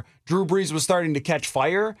there, Drew Brees was starting to catch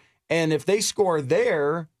fire. And if they score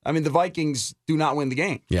there, I mean, the Vikings do not win the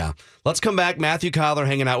game. Yeah. Let's come back. Matthew Collar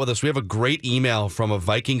hanging out with us. We have a great email from a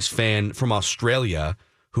Vikings fan from Australia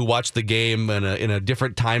who watched the game in a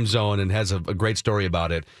different time zone and has a great story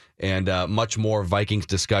about it, and much more Vikings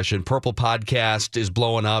discussion. Purple Podcast is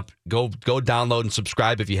blowing up. Go download and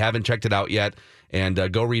subscribe if you haven't checked it out yet,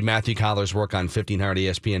 and go read Matthew Collar's work on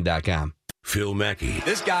 1500ESPN.com. Phil Mackey.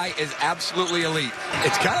 This guy is absolutely elite.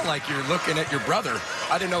 It's kind of like you're looking at your brother.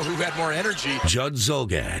 I didn't know who had more energy. Judd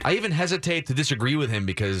Zulgad. I even hesitate to disagree with him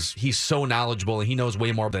because he's so knowledgeable and he knows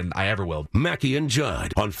way more than I ever will. Mackey and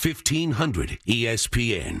Judd on 1500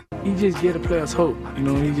 ESPN. You just get the players hope.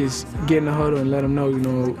 You just get in the huddle and let them know,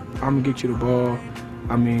 I'm going to get you the ball.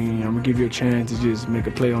 I mean, I'm going to give you a chance to just make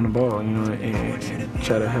a play on the ball, and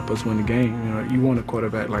try to help us win the game. You want a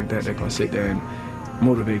quarterback like that that's going to sit there and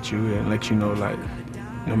motivate you and let you know, like,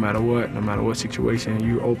 no matter what situation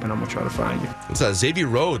you open, I'm going to try to find you. It's Xavier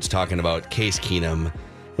Rhodes talking about Case Keenum. I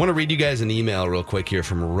want to read you guys an email real quick here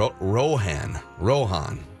from Rohan.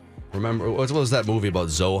 Remember, what was that movie about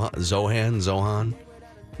Zohan?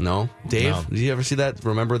 No? Dave, No. Did you ever see that?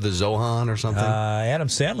 Remember the Zohan or something? Adam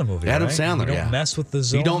Sandler movie, Adam right? Sandler, You don't mess with the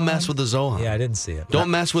Zohan. You don't mess with the Zohan. Yeah, I didn't see it. Don't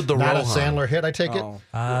mess with the Not Rohan. a Sandler hit, I take it?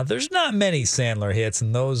 There's not many Sandler hits,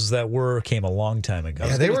 and those that came a long time ago.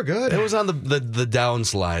 Yeah, they were good. It was on the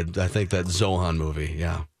downslide, I think, that Zohan movie,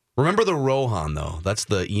 yeah. Remember the Rohan, though. That's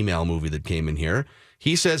the email movie that came in here.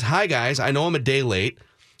 He says, "Hi, guys. I know I'm a day late.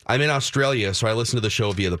 I'm in Australia, so I listen to the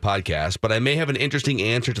show via the podcast, but I may have an interesting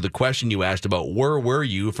answer to the question you asked about where were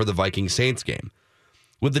you for the Vikings-Saints game.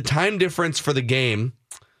 With the time difference for the game,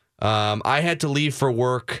 I had to leave for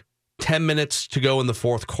work 10 minutes to go in the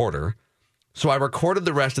fourth quarter, so I recorded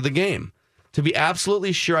the rest of the game. To be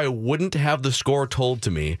absolutely sure I wouldn't have the score told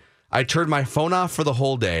to me, I turned my phone off for the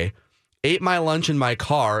whole day, ate my lunch in my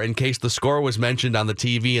car in case the score was mentioned on the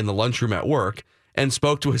TV in the lunchroom at work, and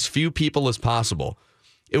spoke to as few people as possible.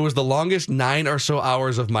 It was the longest 9 or so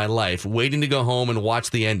hours of my life, waiting to go home and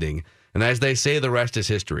watch the ending. And as they say, the rest is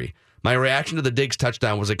history. My reaction to the Diggs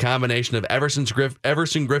touchdown was a combination of Everson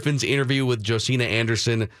Griffin's interview with Josina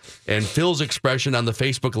Anderson and Phil's expression on the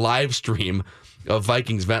Facebook live stream of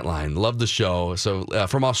Vikings Vent Line. Love the show. So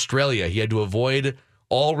from Australia, he had to avoid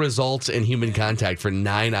all results and human contact for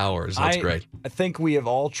 9 hours. That's great. I think we have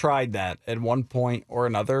all tried that at one point or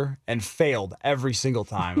another and failed every single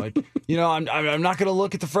time. Like, I'm not going to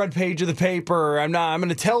look at the front page of the paper. I'm going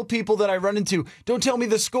to tell people that I run into, don't tell me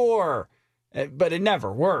the score. But it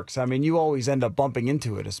never works. I mean, you always end up bumping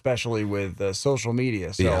into it, especially with social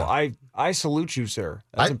media. So yeah. I salute you, sir.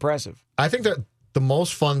 That's impressive. I think that the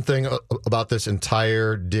most fun thing about this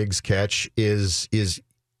entire Diggs catch is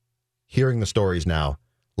hearing the stories now,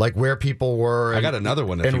 like where people were. I got another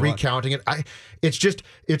one, and recounting it.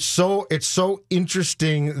 It's so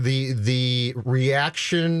interesting the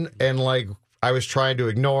reaction, and like I was trying to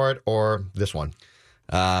ignore it, or this one.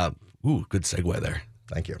 Good segue there.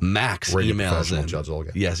 Thank you. Max emails in. Judge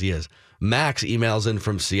Olga. Yes, he is. Max emails in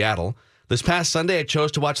from Seattle. This past Sunday, I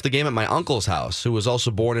chose to watch the game at my uncle's house, who was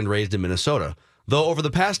also born and raised in Minnesota. Though over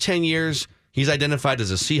the past 10 years, he's identified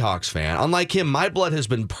as a Seahawks fan. Unlike him, my blood has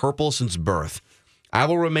been purple since birth. I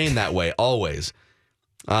will remain that way, always.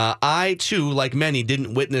 I, too, like many,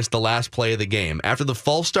 didn't witness the last play of the game. After the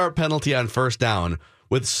false start penalty on first down,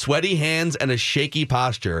 with sweaty hands and a shaky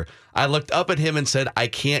posture, I looked up at him and said, I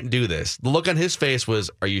can't do this. The look on his face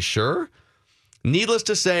was, are you sure? Needless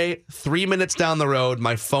to say, 3 minutes down the road,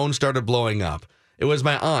 my phone started blowing up. It was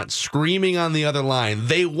my aunt screaming on the other line,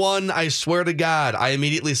 they won, I swear to God. I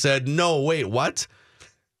immediately said, no, wait, what?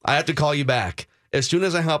 I have to call you back. As soon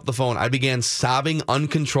as I hung up the phone, I began sobbing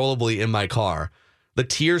uncontrollably in my car. The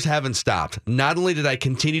tears haven't stopped. Not only did I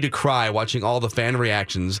continue to cry watching all the fan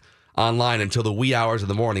reactions online until the wee hours of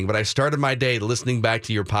the morning, but I started my day listening back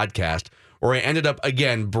to your podcast, where I ended up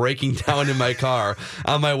again breaking down in my car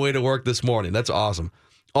on my way to work this morning. That's awesome.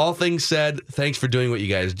 All things said, thanks for doing what you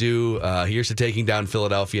guys do. Here's to taking down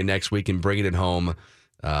Philadelphia next week and bringing it home.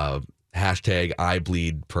 Hashtag I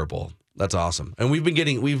bleed purple. That's awesome. And we've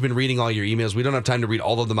been reading all your emails. We don't have time to read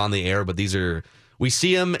all of them on the air, but we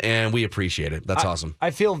see them and we appreciate it. That's awesome.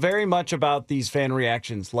 I feel very much about these fan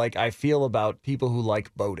reactions like I feel about people who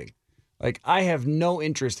like boating. Like, I have no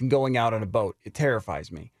interest in going out on a boat. It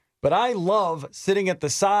terrifies me. But I love sitting at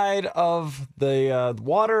the side of the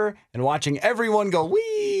water and watching everyone go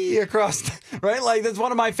wee across, right? Like, that's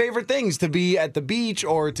one of my favorite things, to be at the beach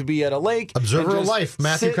or to be at a lake. Observer of life,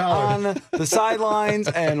 Matthew Collard. On the sidelines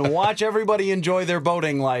and watch everybody enjoy their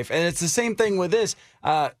boating life. And it's the same thing with this.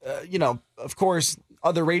 Of course,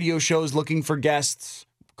 other radio shows looking for guests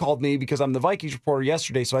called me because I'm the Vikings reporter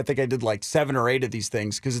yesterday, so I think I did like 7 or 8 of these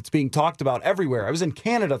things because it's being talked about everywhere. I was in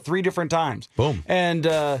Canada 3 different times. Boom. And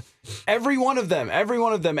every one of them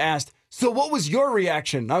asked, so what was your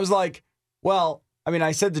reaction? I was like, well,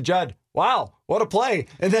 I said to Judd, wow, what a play.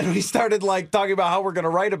 And then we started like talking about how we're going to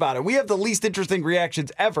write about it. We have the least interesting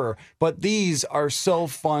reactions ever, but these are so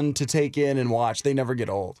fun to take in and watch. They never get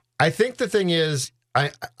old. I think the thing is,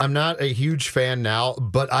 I'm not a huge fan now,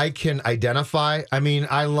 but I can identify.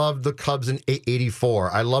 I loved the Cubs in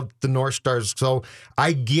 '84. I loved the North Stars. So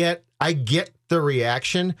I get the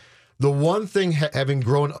reaction. The one thing, having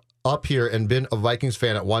grown up here and been a Vikings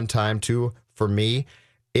fan at one time too, for me,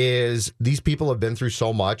 is these people have been through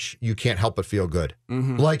so much, you can't help but feel good.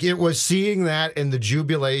 Mm-hmm. Like, it was seeing that and the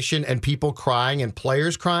jubilation and people crying and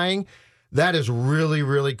players crying. That is really,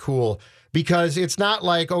 really cool. Because it's not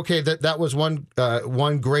like, okay, that was one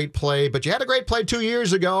great play, but you had a great play 2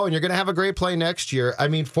 years ago, and you're going to have a great play next year.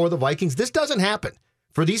 For the Vikings, this doesn't happen.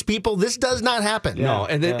 For these people, this does not happen. Yeah, no,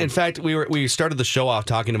 and then, in fact, we started the show off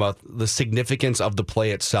talking about the significance of the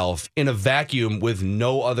play itself in a vacuum with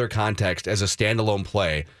no other context as a standalone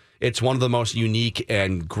play. It's one of the most unique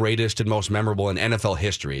and greatest and most memorable in NFL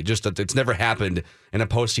history. Just that it's never happened in a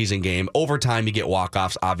postseason game. Overtime, you get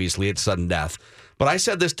walk-offs. Obviously, it's sudden death. But I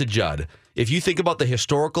said this to Judd. If you think about the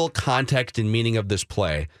historical context and meaning of this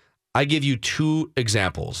play, I give you 2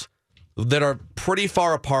 examples that are pretty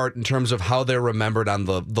far apart in terms of how they're remembered on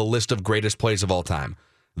the list of greatest plays of all time.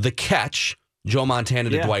 The catch, Joe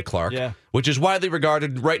Montana to Dwight Clark, which is widely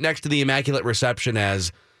regarded right next to the Immaculate Reception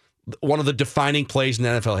as one of the defining plays in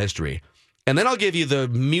NFL history. And then I'll give you the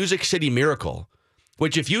Music City Miracle,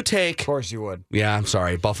 which if you take... Of course you would. Yeah, I'm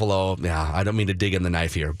sorry. Buffalo. Yeah, I don't mean to dig in the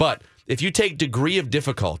knife here. But if you take degree of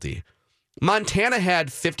difficulty, Montana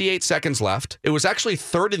had 58 seconds left. It was actually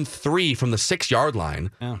 3rd and 3 from the 6-yard line.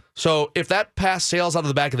 Yeah. So if that pass sails out of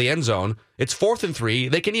the back of the end zone, it's 4th and 3.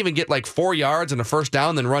 They can even get like 4 yards and a first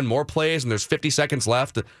down, then run more plays, and there's 50 seconds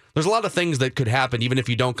left. There's a lot of things that could happen even if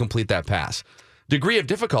you don't complete that pass. Degree of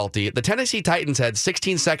difficulty, the Tennessee Titans had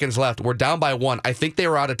 16 seconds left. We're down by 1. I think they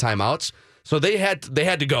were out of timeouts. So they had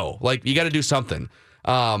to go. Like, you got to do something.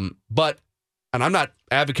 And I'm not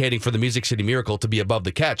advocating for the Music City Miracle to be above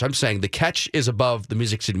the catch. I'm saying the catch is above the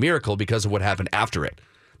Music City Miracle because of what happened after it.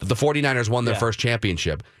 That the 49ers won their first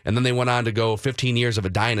championship, and then they went on to go 15 years of a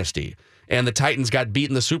dynasty. And the Titans got beat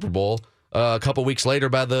in the Super Bowl a couple weeks later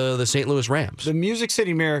by the St. Louis Rams. The Music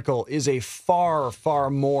City Miracle is a far, far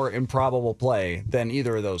more improbable play than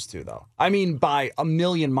either of those two, though. I mean, by a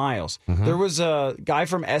million miles. Mm-hmm. There was a guy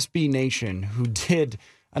from SB Nation who did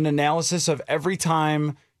an analysis of every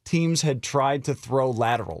time teams had tried to throw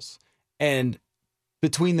laterals. And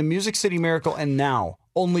between the Music City Miracle and now,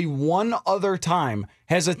 only one other time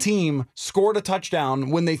has a team scored a touchdown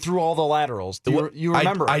when they threw all the laterals. Do you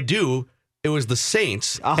remember? I do. It was the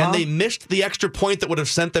Saints, and they missed the extra point that would have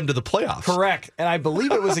sent them to the playoffs. Correct. And I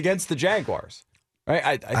believe it was against the Jaguars. Right?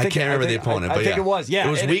 I can't remember the opponent, but I think it was. Yeah, it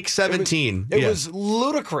was week 17. It was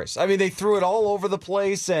ludicrous. I mean, they threw it all over the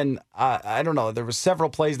place, and I don't know. There were several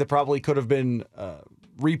plays that probably could have been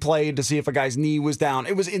replayed to see if a guy's knee was down.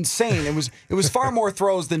 It was insane. It was far more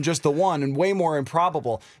throws than just the one, and way more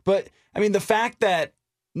improbable. But I mean, the fact that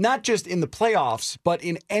not just in the playoffs, but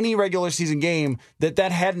in any regular season game, that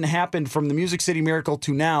hadn't happened from the Music City Miracle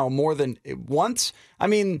to now more than once. I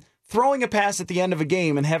mean, throwing a pass at the end of a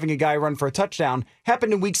game and having a guy run for a touchdown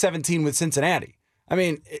happened in week 17 with Cincinnati. I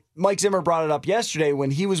mean, Mike Zimmer brought it up yesterday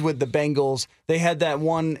when he was with the Bengals. They had that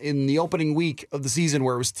one in the opening week of the season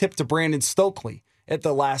where it was tipped to Brandon Stokely at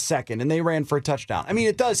the last second, and they ran for a touchdown. I mean,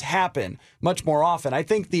 it does happen much more often. I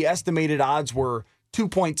think the estimated odds were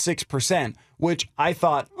 2.6%, which I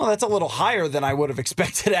thought, well, that's a little higher than I would have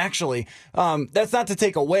expected, actually. That's not to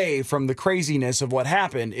take away from the craziness of what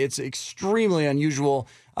happened. It's extremely unusual.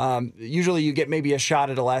 Usually you get maybe a shot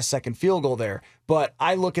at a last-second field goal there. But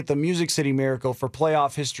I look at the Music City Miracle for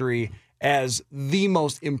playoff history as the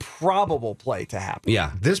most improbable play to happen.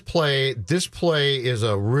 Yeah. This play is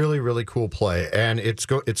a really, really cool play, and it's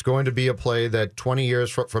going to be a play that 20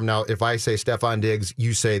 years from now, if I say Stefon Diggs,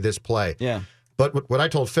 you say this play. Yeah. But what I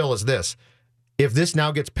told Phil is this. If this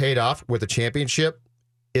now gets paid off with a championship,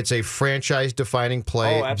 it's a franchise-defining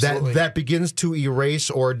play that begins to erase,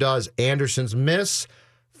 or does, Anderson's miss,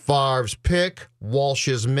 Favre's pick,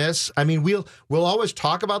 Walsh's miss. I mean, we'll always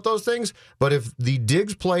talk about those things, but if the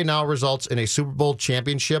Diggs play now results in a Super Bowl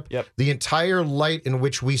championship, the entire light in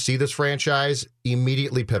which we see this franchise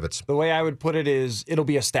immediately pivots. The way I would put it is it'll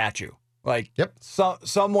be a statue. Like,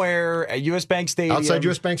 somewhere at U.S. Bank Stadium. Outside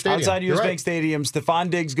U.S. Bank Stadium. Outside U.S. Bank Stadium,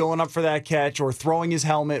 Stefon Diggs going up for that catch or throwing his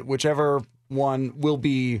helmet, whichever one, will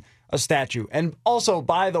be a statue. And also,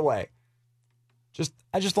 by the way, just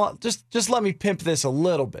let me pimp this a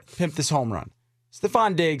little bit. Pimp this home run.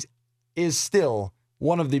 Stefon Diggs is still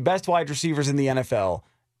one of the best wide receivers in the NFL.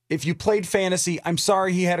 If you played fantasy, I'm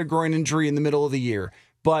sorry he had a groin injury in the middle of the year.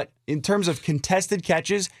 But in terms of contested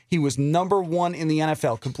catches, he was number 1 in the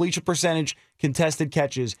NFL. Completion percentage, contested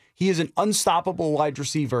catches. He is an unstoppable wide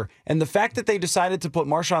receiver. And the fact that they decided to put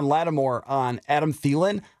Marshawn Lattimore on Adam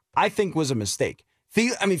Thielen, I think was a mistake.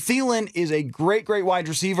 Thielen is a great, great wide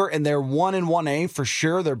receiver, and they're 1 and 1A for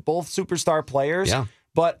sure. They're both superstar players. Yeah.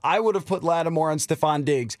 But I would have put Lattimore on Stefon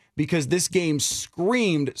Diggs because this game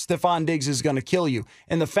screamed Stefon Diggs is going to kill you.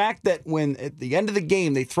 And the fact that when at the end of the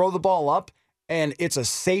game they throw the ball up, and it's a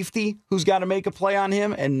safety who's got to make a play on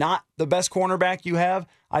him and not the best cornerback you have,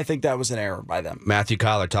 I think that was an error by them. Matthew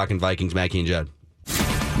Collar talking Vikings, Mackey and Judd.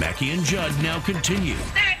 Mackey and Judd now continue.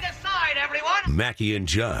 Stand aside, everyone. Mackey and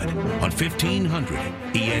Judd on 1500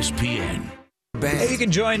 ESPN. Hey, you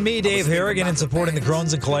can join me, Dave Harrigan, in supporting the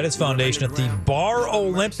Crohn's and Colitis Foundation at the Bar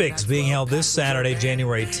Olympics being held this Saturday,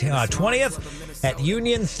 January 20th at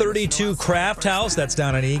Union 32 Craft House. That's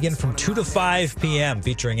down in Eagan from 2 to 5 p.m.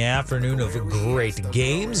 featuring an afternoon of great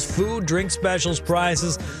games, food, drink specials,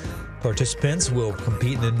 prizes. Participants will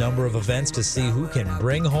compete in a number of events to see who can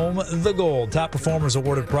bring home the gold. Top performers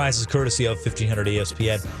awarded prizes courtesy of 1500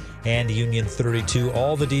 ESPN and Union 32.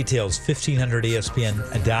 All the details,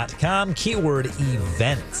 1500ESPN.com, keyword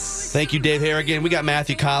events. Thank you, Dave Harrigan. We got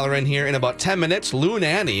Matthew Collar in here in about 10 minutes. Lou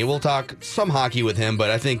Nanny, we'll talk some hockey with him, but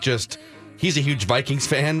I think just he's a huge Vikings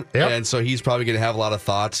fan, and so he's probably going to have a lot of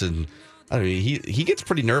thoughts. And I mean, he gets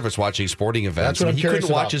pretty nervous watching sporting events. That's what I'm he curious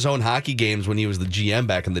couldn't watch about. his own hockey games when he was the GM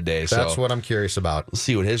back in the day. That's what I'm curious about. We'll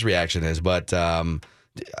see what his reaction is. But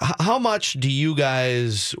How much do you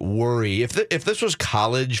guys worry? If this was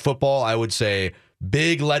college football, I would say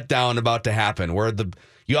big letdown about to happen, where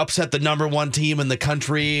you upset the number one team in the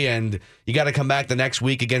country, and you got to come back the next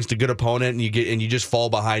week against a good opponent, and you just fall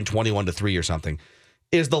behind 21-3 or something.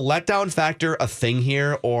 Is the letdown factor a thing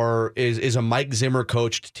here, or is a Mike Zimmer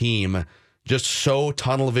coached team just so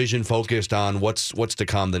tunnel vision focused on what's to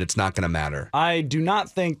come that it's not going to matter? I do not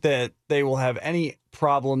think that they will have any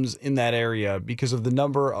problems in that area because of the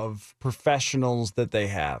number of professionals that they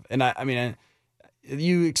have. And I mean,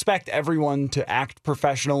 you expect everyone to act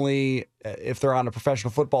professionally if they're on a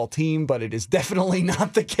professional football team, but it is definitely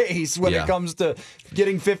not the case when it comes to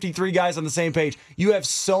getting 53 guys on the same page. You have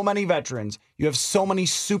so many veterans. You have so many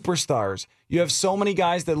superstars. You have so many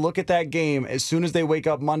guys that look at that game as soon as they wake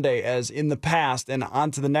up Monday as in the past and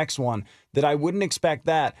on to the next one, that I wouldn't expect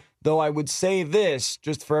that. Though I would say this,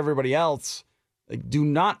 just for everybody else, do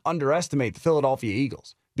not underestimate the Philadelphia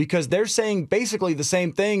Eagles, because they're saying basically the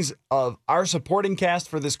same things of our supporting cast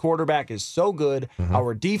for this quarterback is so good,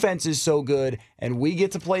 our defense is so good, and we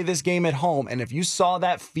get to play this game at home. And if you saw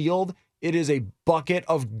that field, it is a bucket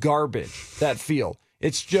of garbage, that field.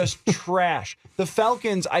 It's just trash. The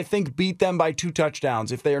Falcons, I think, beat them by 2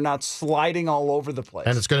 touchdowns if they are not sliding all over the place.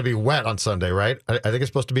 And it's going to be wet on Sunday, right? I think it's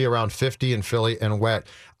supposed to be around 50 in Philly and wet.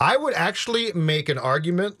 I would actually make an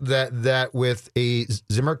argument that with a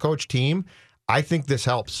Zimmer coach team, I think this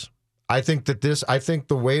helps. I think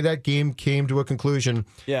the way that game came to a conclusion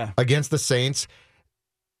against the Saints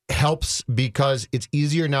helps, because it's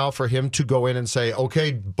easier now for him to go in and say,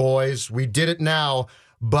 okay, boys, we did it now.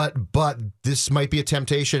 But this might be a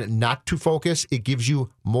temptation not to focus. It gives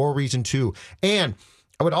you more reason to. And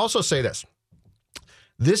I would also say this.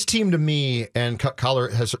 This team to me, and Collar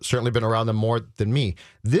has certainly been around them more than me,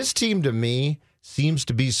 this team to me seems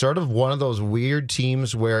to be sort of one of those weird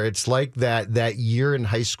teams where it's like that year in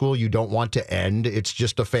high school you don't want to end. It's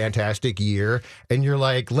just a fantastic year. And you're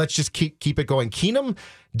like, let's just keep it going. Keenum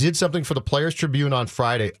did something for the Players Tribune on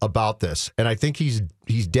Friday about this, and I think he's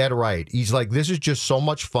dead right. He's like, this is just so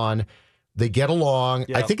much fun. They get along.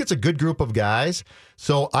 Yep. I think it's a good group of guys.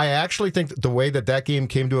 So I actually think that the way that game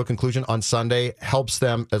came to a conclusion on Sunday helps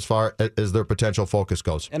them as far as their potential focus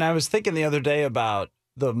goes. And I was thinking the other day about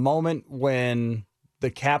the moment when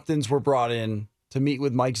the captains were brought in to meet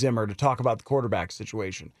with Mike Zimmer to talk about the quarterback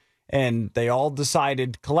situation. And they all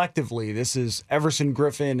decided collectively, this is Everson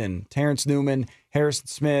Griffin and Terrence Newman, Harrison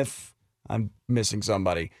Smith, I'm missing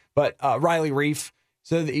somebody, but Riley Reif.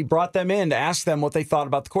 So he brought them in to ask them what they thought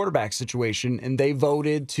about the quarterback situation, and they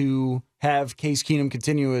voted to have Case Keenum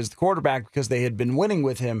continue as the quarterback because they had been winning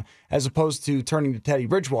with him, as opposed to turning to Teddy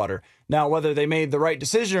Bridgewater. Now, whether they made the right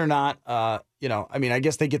decision or not, I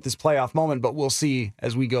guess they get this playoff moment, but we'll see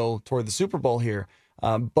as we go toward the Super Bowl here.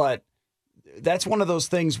 But that's one of those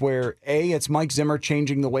things where, it's Mike Zimmer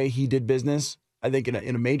changing the way he did business, I think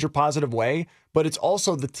in a major positive way, but it's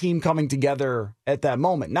also the team coming together at that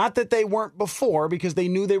moment. Not that they weren't before, because they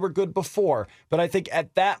knew they were good before, but I think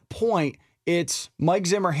at that point, it's Mike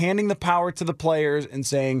Zimmer handing the power to the players and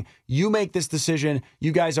saying, you make this decision,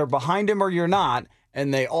 you guys are behind him or you're not.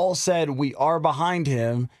 And they all said, we are behind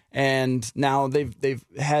him. And now they've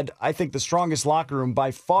had, I think, the strongest locker room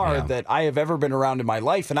by far that I have ever been around in my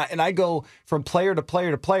life. And I go from player to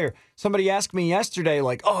player to player. Somebody asked me yesterday,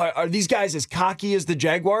 like, are these guys as cocky as the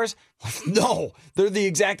Jaguars? No, they're the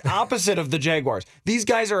exact opposite of the Jaguars. These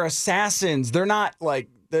guys are assassins. They're not like,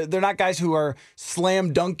 they're not guys who are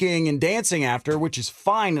slam dunking and dancing after, which is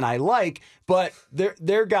fine and I like, but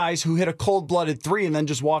they're guys who hit a cold-blooded 3 and then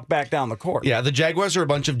just walk back down the court. Yeah, the Jaguars are a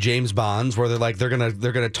bunch of James Bonds where they're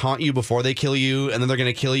gonna taunt you before they kill you, and then they're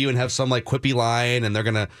gonna kill you and have some like quippy line, and they're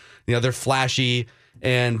gonna, they're flashy.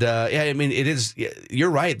 And it is. You're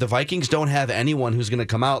right. The Vikings don't have anyone who's gonna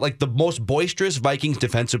come out like the most boisterous Vikings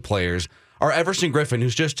defensive players are Everson Griffin,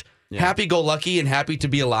 who's just happy-go-lucky and happy to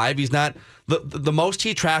be alive. He's not the most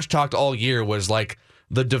he trash talked all year was like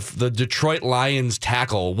the Detroit Lions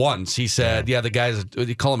tackle. Once he said, the guy's,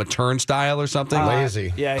 you call him a turnstile or something,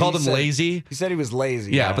 lazy. Yeah, called him lazy. He said he was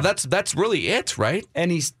lazy. Yeah, but that's really it, right?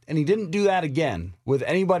 And he didn't do that again with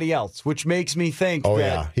anybody else, which makes me think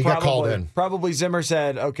he got called in. Probably Zimmer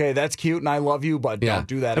said, okay, that's cute and I love you, but don't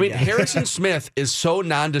do that again. I mean, Harrison Smith is so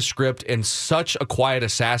nondescript and such a quiet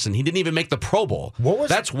assassin. He didn't even make the Pro Bowl.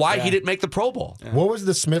 That's why he didn't make the Pro Bowl. Yeah. What was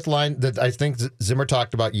the Smith line that I think Zimmer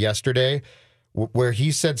talked about yesterday, where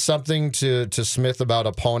he said something to Smith about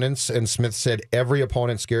opponents, and Smith said, every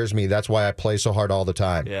opponent scares me. That's why I play so hard all the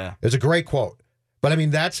time. Yeah. It's a great quote. But, I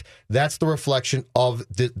mean, that's the reflection of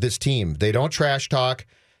this team. They don't trash talk.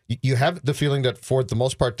 You have the feeling that, for the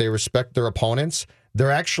most part, they respect their opponents.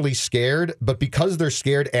 they're actually scared, but because they're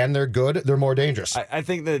scared and they're good, they're more dangerous. I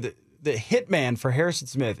think that the hitman for Harrison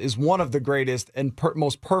Smith is one of the greatest and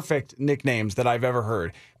most perfect nicknames that I've ever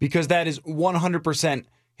heard, because that is 100%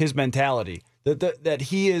 his mentality. That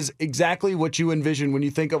he is exactly what you envision when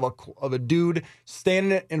you think of a dude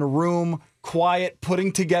standing in a room, quiet,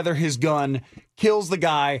 putting together his gun, kills the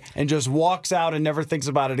guy, and just walks out and never thinks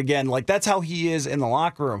about it again. Like, that's how he is in the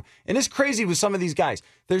locker room. And it's crazy with some of these guys.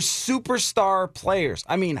 They're superstar players.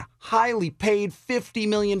 I mean, highly paid $50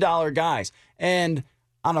 million guys. And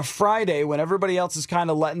on a Friday, when everybody else is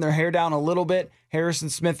kind of letting their hair down a little bit,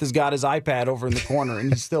 Harrison Smith has got his iPad over in the corner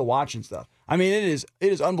and he's still watching stuff. I mean, it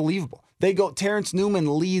is unbelievable. Terrence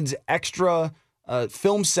Newman leads extra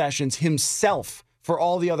film sessions himself for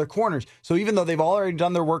all the other corners. So even though they've already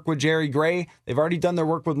done their work with Jerry Gray, they've already done their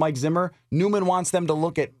work with Mike Zimmer, Newman wants them to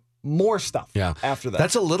look at more stuff after that.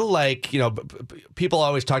 That's a little like, people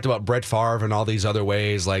always talked about Brett Favre and all these other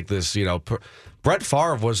ways like this, Brett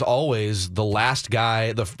Favre was always the last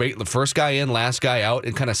guy, the first guy in, last guy out,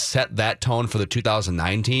 and kind of set that tone for the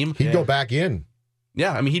 2009 team. He'd go back in.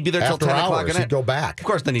 Yeah, I mean, he'd be there till 10 o'clock. He'd go back. Of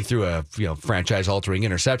course, then he threw a franchise-altering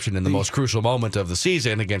interception in the most crucial moment of the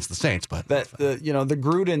season against the Saints. But the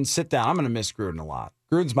Gruden sit down. I'm going to miss Gruden a lot.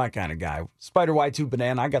 Gruden's my kind of guy. Spider Y2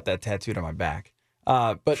 banana. I got that tattooed on my back.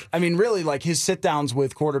 But I mean, really, like, his sit downs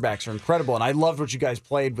with quarterbacks are incredible. And I loved what you guys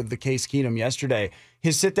played with the Case Keenum yesterday.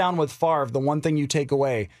 His sit down with Favre, the one thing you take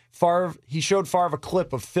away, he showed Favre a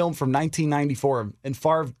clip of film from 1994, and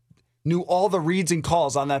Favre knew all the reads and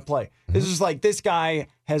calls on that play. Mm-hmm. This is like, this guy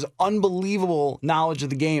has unbelievable knowledge of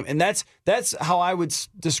the game. And that's how I would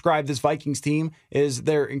describe this Vikings team, is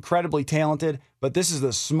they're incredibly talented, but this is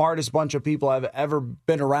the smartest bunch of people I've ever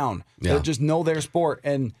been around. Yeah. They just know their sport.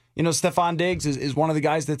 And, Stephon Diggs is one of the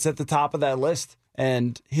guys that's at the top of that list,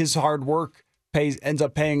 and his hard work ends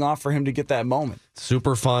up paying off for him to get that moment.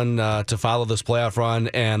 Super fun to follow this playoff run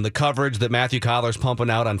and the coverage that Matthew Collar's pumping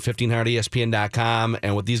out on 1500ESPN.com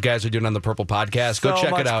and what these guys are doing on the Purple Podcast. Go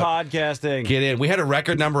check it out. Podcasting. Get in. We had a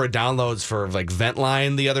record number of downloads for like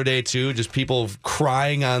Ventline the other day too. Just people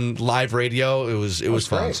crying on live radio. It was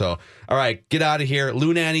fun. Great. So, all right, get out of here.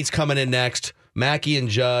 Lou Nanny's coming in next. Mackie and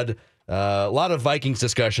Judd. A lot of Vikings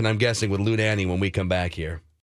discussion, I'm guessing, with Lou Nanny when we come back here.